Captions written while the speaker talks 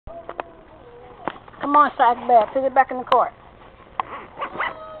Come on, sack back. Put it back in the cart.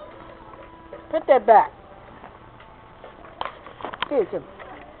 Put that back. Give it to me.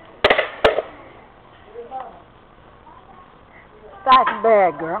 Sack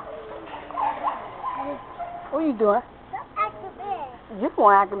bag, girl. What are you doing? You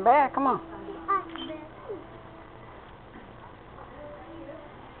going acting bad. Come on.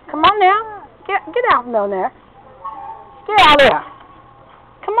 Come on now. Get out from down there. Get out there.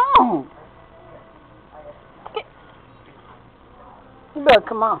 Come on. You better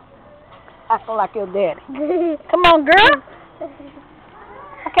come on. Acting like your daddy. Come on, girl.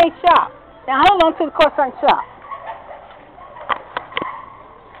 I can't shop. Now hold on to the course and shop.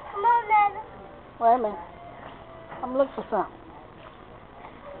 Come on, Nana. Wait a minute. I'm looking for something.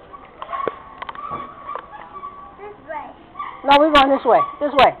 This way. No, we're going this way.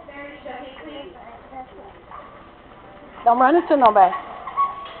 This way. Don't run into nobody.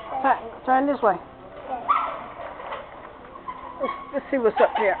 Turn this way. Let's see what's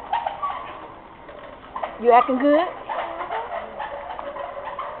up here. You acting good?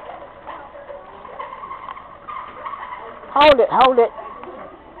 Hold it.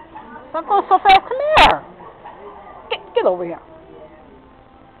 Stop going so fast. Come here. Get over here.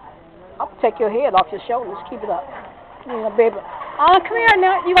 I'll take your head off your shoulders. Keep it up. You know, baby. Come here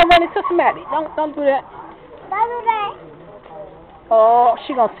now. You gonna run into somebody. Don't do that. Don't do that. Oh,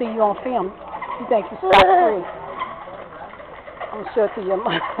 she gonna see you on film. You think you stop free? I'm sure to your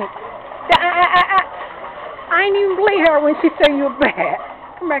mother. I ain't even believe her when she said you were bad.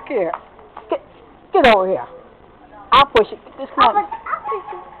 Come back here. Get over here. I'll push it. This one. I'll push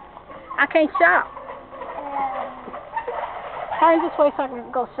it. I can't shop. Turn this way so I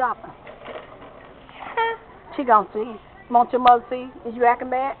can go shopping. She gonna see. Want your mother to see? Is you acting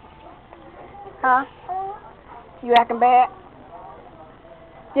bad? Huh? You acting bad?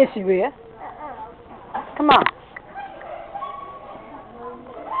 Yes, you will. Come on.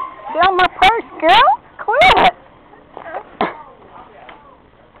 Get on my purse, girl. Quit.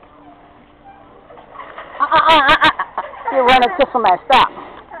 You're running to somebody. Stop.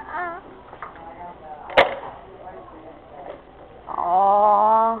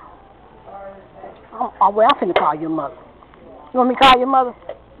 Well, I'm finna call your mother. You want me to call your mother?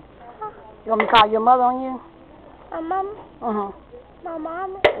 You want me to call your mother on you? My mama? Mm-hmm. My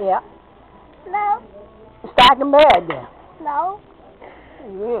mama? Yeah. No. It's stacking bad then. No.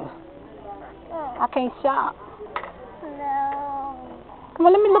 Yeah. I can't shop. No. Come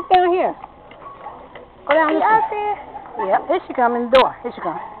on, let me look down here. Go down this way. Up there? Yeah, here she come in the door. Here she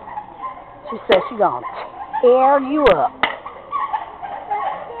come. She says she gonna tear you up.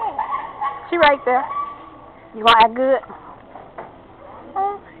 She right there. You gonna act good?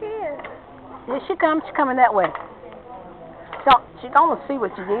 Oh, here. Here she comes. She coming that way. She gonna see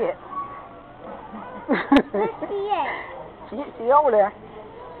what you did. Where's she at? She over there.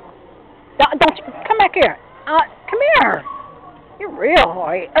 Don't you come back here. Come here. You're real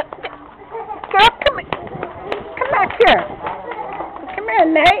hard. Girl, come back here. Come here,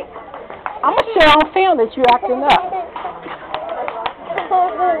 Nate. I'm gonna share on film that you're acting up.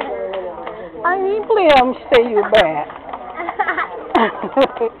 I ain't believe him say you bad.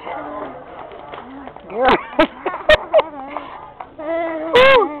 Girl.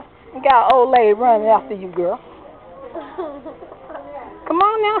 You got an old lady running after you, girl. Come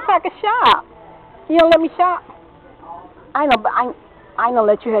on now so I can shop. You don't let me shop? I know, but I ain't gonna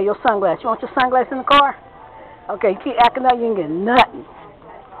let you have your sunglasses. You want your sunglasses in the car? Okay, you keep acting up, you ain't getting nothing.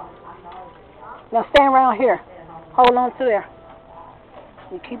 Now stand around here. Hold on to there.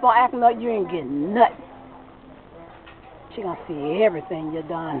 You keep on acting up, you ain't getting nothing. She gonna see everything you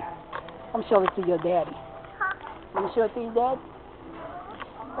done. I'm showing it to your daddy. You gonna show it to your daddy?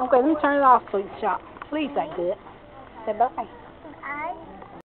 Okay, let me turn it off so you shop. Please, that good. Say bye. Bye.